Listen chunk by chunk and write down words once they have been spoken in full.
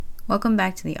Welcome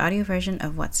back to the audio version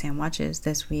of WhatSamWatches.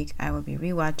 This week I will be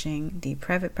rewatching the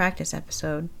Private Practice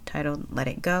episode titled Let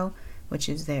It Go, which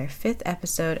is their 5th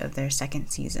episode of their 2nd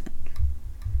season.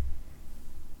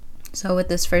 So with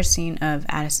this first scene of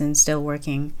Addison still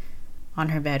working on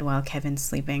her bed while Kevin's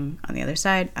sleeping on the other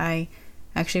side, I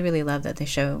actually really love that they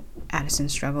show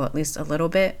Addison's struggle at least a little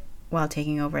bit while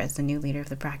taking over as the new leader of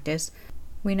the practice.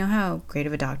 We know how great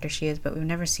of a doctor she is, but we've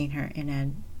never seen her in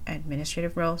an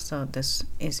administrative role, so this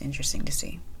is interesting to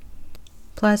see.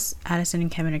 Plus, Addison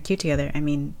and Kevin are cute together. I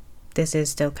mean, this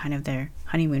is still kind of their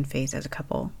honeymoon phase as a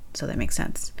couple, so that makes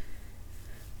sense.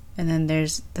 And then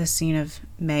there's the scene of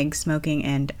Meg smoking,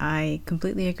 and I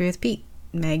completely agree with Pete.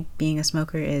 Meg being a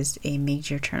smoker is a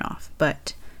major turnoff,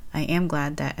 but I am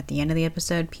glad that at the end of the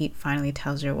episode, Pete finally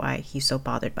tells her why he's so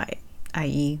bothered by it,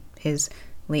 i.e. his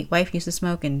late wife used to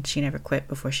smoke and she never quit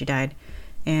before she died.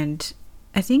 And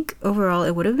I think overall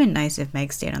it would have been nice if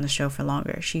Meg stayed on the show for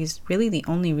longer. She's really the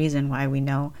only reason why we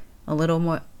know a little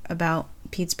more about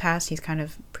Pete's past. He's kind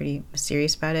of pretty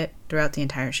mysterious about it throughout the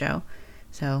entire show.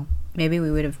 So maybe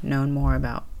we would have known more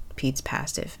about Pete's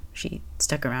past if she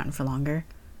stuck around for longer.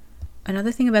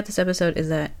 Another thing about this episode is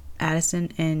that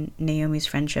Addison and Naomi's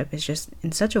friendship is just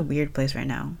in such a weird place right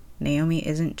now. Naomi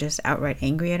isn't just outright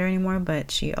angry at her anymore, but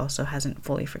she also hasn't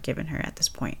fully forgiven her at this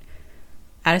point.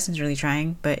 Addison's really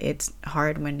trying, but it's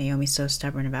hard when Naomi's so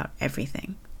stubborn about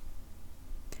everything.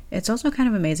 It's also kind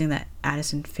of amazing that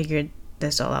Addison figured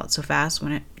this all out so fast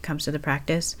when it comes to the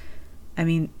practice. I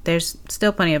mean, there's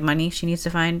still plenty of money she needs to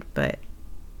find, but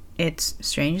it's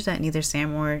strange that neither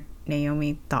Sam or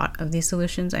Naomi thought of these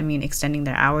solutions. I mean, extending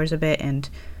their hours a bit and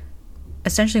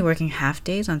essentially working half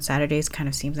days on Saturdays kind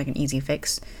of seems like an easy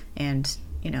fix. And,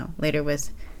 later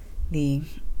with the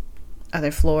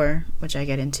other floor, which I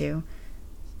get into,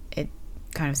 it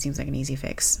kind of seems like an easy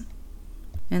fix.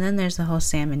 And then there's the whole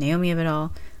Sam and Naomi of it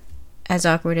all. As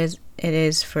awkward as it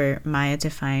is for Maya to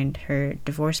find her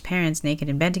divorced parents naked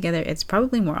in bed together, it's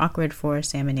probably more awkward for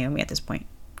Sam and Naomi at this point.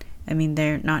 I mean,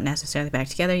 they're not necessarily back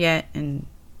together yet, and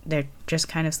they're just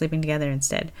kind of sleeping together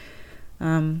instead.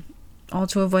 All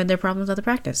to avoid their problems at the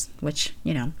practice, which,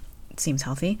 it seems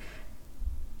healthy.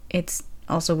 It's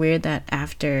also weird that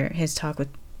after his talk with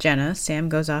Jenna, Sam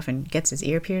goes off and gets his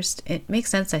ear pierced. It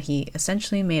makes sense that he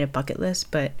essentially made a bucket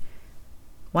list, but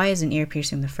why is an ear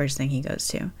piercing the first thing he goes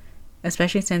to?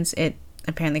 Especially since it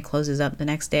apparently closes up the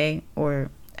next day, or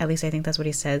at least I think that's what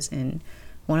he says in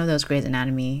one of those Grey's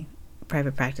Anatomy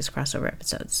Private Practice crossover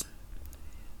episodes.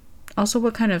 Also,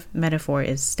 what kind of metaphor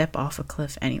is step off a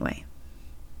cliff anyway?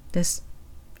 This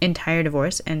entire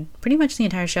divorce, and pretty much the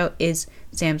entire show, is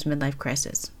Sam's midlife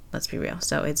crisis. Let's be real.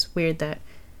 So it's weird that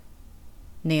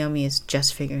Naomi is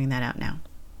just figuring that out now.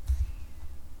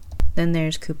 Then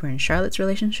there's Cooper and Charlotte's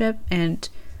relationship, and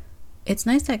it's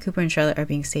nice that Cooper and Charlotte are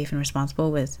being safe and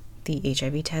responsible with the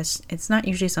HIV test. It's not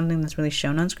usually something that's really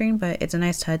shown on screen, but it's a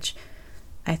nice touch.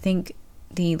 I think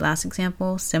the last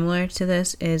example similar to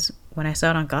this is when I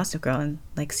saw it on Gossip Girl in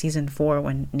season 4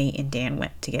 when Nate and Dan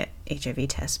went to get HIV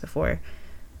tests before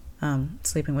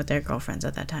sleeping with their girlfriends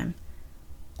at that time.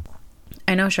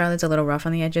 I know Charlotte's a little rough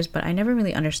on the edges, but I never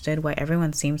really understood why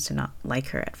everyone seems to not like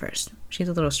her at first. She's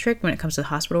a little strict when it comes to the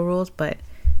hospital rules, but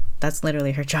that's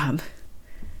literally her job.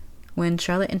 When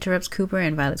Charlotte interrupts Cooper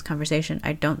and Violet's conversation,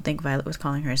 I don't think Violet was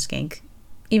calling her a skank,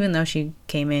 even though she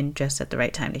came in just at the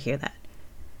right time to hear that.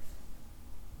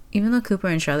 Even though Cooper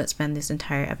and Charlotte spend this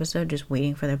entire episode just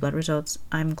waiting for their blood results,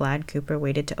 I'm glad Cooper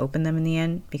waited to open them in the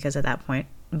end, because at that point,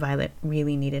 Violet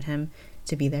really needed him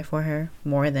to be there for her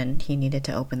more than he needed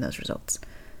to open those results.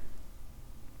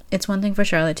 It's one thing for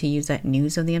Charlotte to use that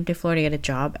news of the empty floor to get a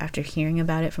job after hearing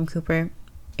about it from Cooper.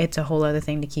 It's a whole other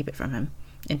thing to keep it from him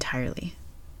entirely.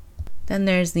 Then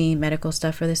there's the medical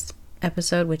stuff for this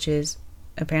episode, which is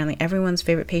apparently everyone's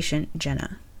favorite patient,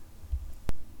 Jenna.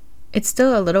 It's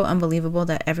still a little unbelievable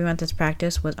that everyone at this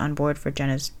practice was on board for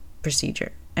Jenna's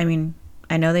procedure. I mean,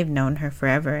 I know they've known her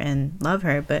forever and love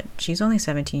her, but she's only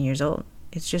 17 years old.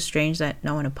 It's just strange that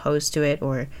no one opposed to it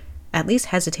or at least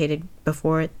hesitated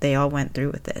before they all went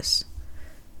through with this.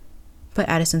 But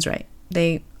Addison's right.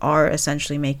 They are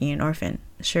essentially making an orphan.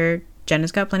 Sure,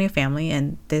 Jenna's got plenty of family,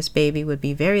 and this baby would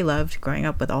be very loved growing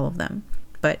up with all of them,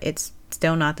 but it's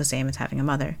still not the same as having a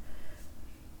mother.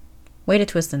 Way to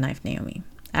twist the knife, Naomi.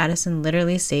 Addison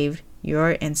literally saved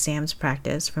your and Sam's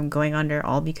practice from going under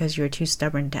all because you were too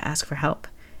stubborn to ask for help.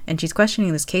 And she's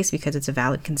questioning this case because it's a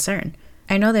valid concern.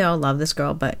 I know they all love this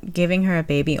girl, but giving her a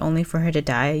baby only for her to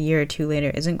die a year or two later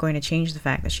isn't going to change the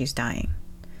fact that she's dying.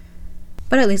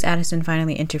 But at least Addison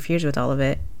finally interferes with all of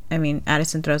it. I mean,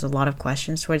 Addison throws a lot of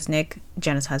questions towards Nick,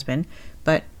 Jenna's husband,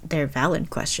 but they're valid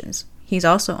questions. He's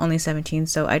also only 17,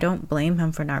 so I don't blame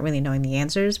him for not really knowing the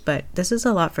answers, but this is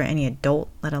a lot for any adult,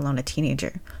 let alone a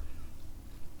teenager.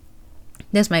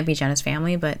 This might be Jenna's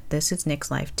family, but this is Nick's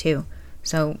life too.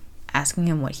 So asking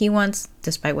him what he wants,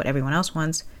 despite what everyone else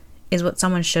wants, is what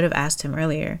someone should have asked him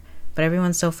earlier. But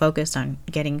everyone's so focused on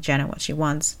getting Jenna what she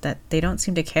wants that they don't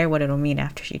seem to care what it'll mean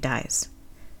after she dies.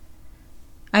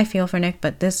 I feel for Nick,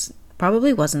 but this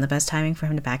probably wasn't the best timing for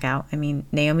him to back out. I mean,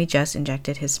 Naomi just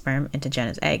injected his sperm into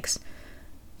Jenna's eggs.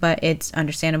 But it's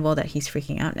understandable that he's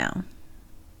freaking out now.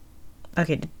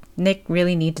 Okay, did Nick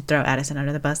really need to throw Addison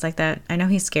under the bus like that? I know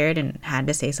he's scared and had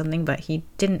to say something, but he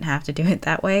didn't have to do it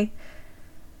that way.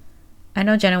 I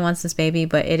know Jenna wants this baby,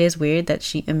 but it is weird that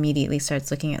she immediately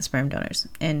starts looking at sperm donors.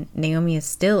 And Naomi is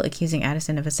still accusing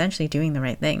Addison of essentially doing the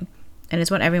right thing. And it's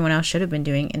what everyone else should have been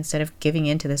doing instead of giving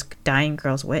in to this dying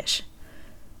girl's wish.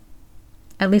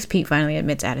 At least Pete finally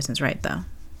admits Addison's right, though.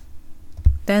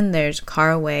 Then there's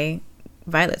Caraway,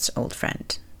 Violet's old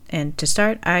friend. And to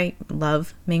start, I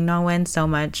love Ming-Na Wen so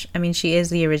much. I mean, she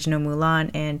is the original Mulan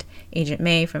and Agent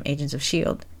May from Agents of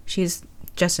S.H.I.E.L.D. She's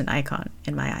just an icon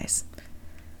in my eyes.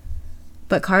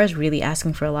 But Kara's really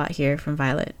asking for a lot here from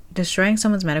Violet. Destroying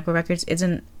someone's medical records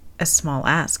isn't a small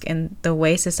ask, and the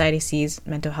way society sees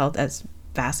mental health has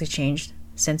vastly changed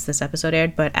since this episode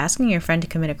aired, but asking your friend to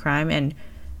commit a crime and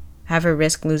have her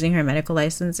risk losing her medical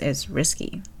license is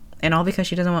risky. And all because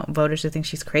she doesn't want voters to think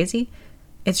she's crazy?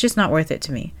 It's just not worth it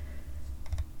to me.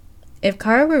 If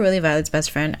Kara were really Violet's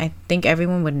best friend, I think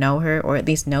everyone would know her, or at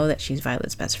least know that she's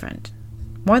Violet's best friend.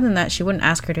 More than that, she wouldn't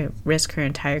ask her to risk her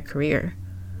entire career.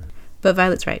 But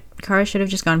Violet's right. Kara should have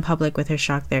just gone public with her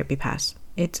shock therapy pass.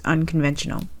 It's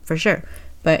unconventional, for sure,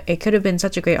 but it could have been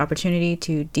such a great opportunity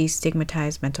to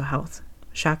destigmatize mental health,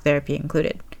 shock therapy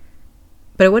included.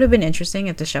 But it would have been interesting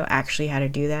if the show actually had her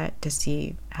do that, to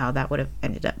see how that would have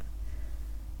ended up.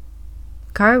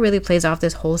 Kara really plays off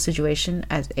this whole situation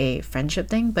as a friendship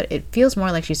thing, but it feels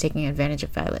more like she's taking advantage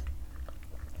of Violet.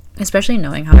 Especially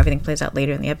knowing how everything plays out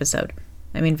later in the episode.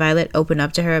 I mean, Violet opened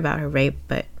up to her about her rape,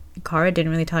 but Kara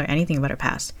didn't really tell her anything about her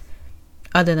past,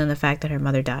 other than the fact that her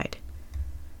mother died.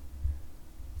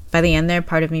 By the end there,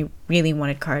 part of me really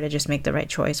wanted Kara to just make the right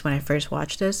choice when I first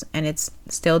watched this, and it's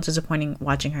still disappointing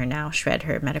watching her now shred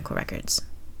her medical records.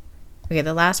 Okay,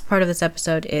 the last part of this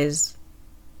episode is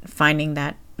finding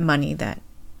that money that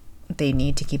they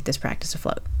need to keep this practice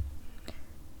afloat.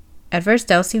 At first,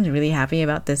 Del seems really happy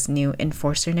about this new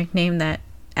enforcer nickname that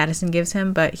Addison gives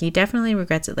him, but he definitely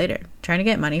regrets it later. Trying to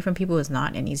get money from people is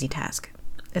not an easy task,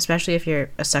 especially if you're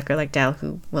a sucker like Del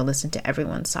who will listen to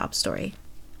everyone's sob story.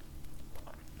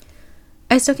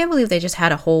 I still can't believe they just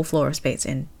had a whole floor of space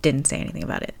and didn't say anything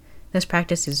about it. This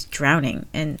practice is drowning,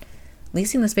 and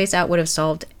leasing the space out would have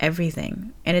solved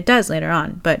everything, and it does later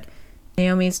on, but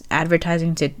Naomi's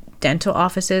advertising to dental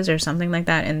offices or something like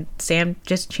that, and Sam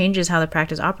just changes how the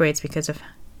practice operates because of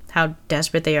how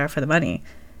desperate they are for the money.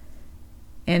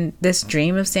 And this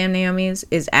dream of Sam Naomi's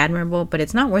is admirable, but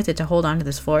it's not worth it to hold on to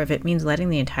this floor if it means letting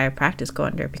the entire practice go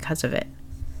under because of it.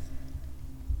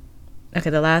 Okay,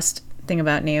 the last thing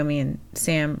about Naomi and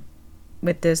Sam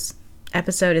with this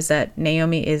episode is that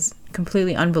Naomi is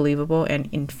completely unbelievable and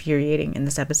infuriating in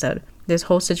this episode. This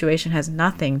whole situation has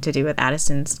nothing to do with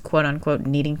Addison's quote-unquote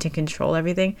needing to control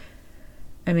everything.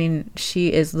 I mean,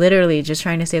 she is literally just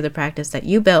trying to save the practice that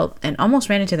you built and almost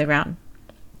ran into the ground.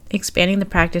 Expanding the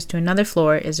practice to another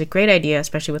floor is a great idea,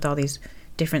 especially with all these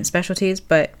different specialties,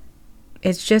 but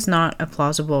it's just not a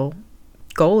plausible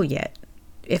goal yet.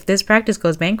 If this practice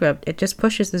goes bankrupt, it just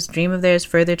pushes this dream of theirs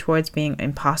further towards being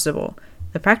impossible.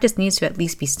 The practice needs to at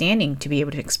least be standing to be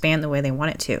able to expand the way they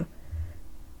want it to.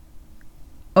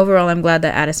 Overall, I'm glad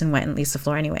that Addison went and leased the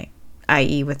floor anyway,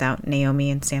 i.e. without Naomi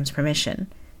and Sam's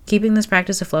permission. Keeping this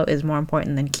practice afloat is more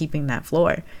important than keeping that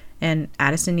floor, and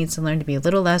Addison needs to learn to be a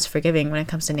little less forgiving when it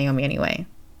comes to Naomi anyway,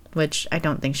 which I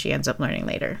don't think she ends up learning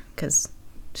later, because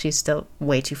she's still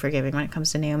way too forgiving when it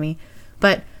comes to Naomi.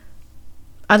 But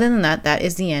other than that, that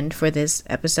is the end for this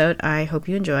episode. I hope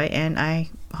you enjoy, and I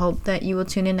hope that you will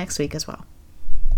tune in next week as well.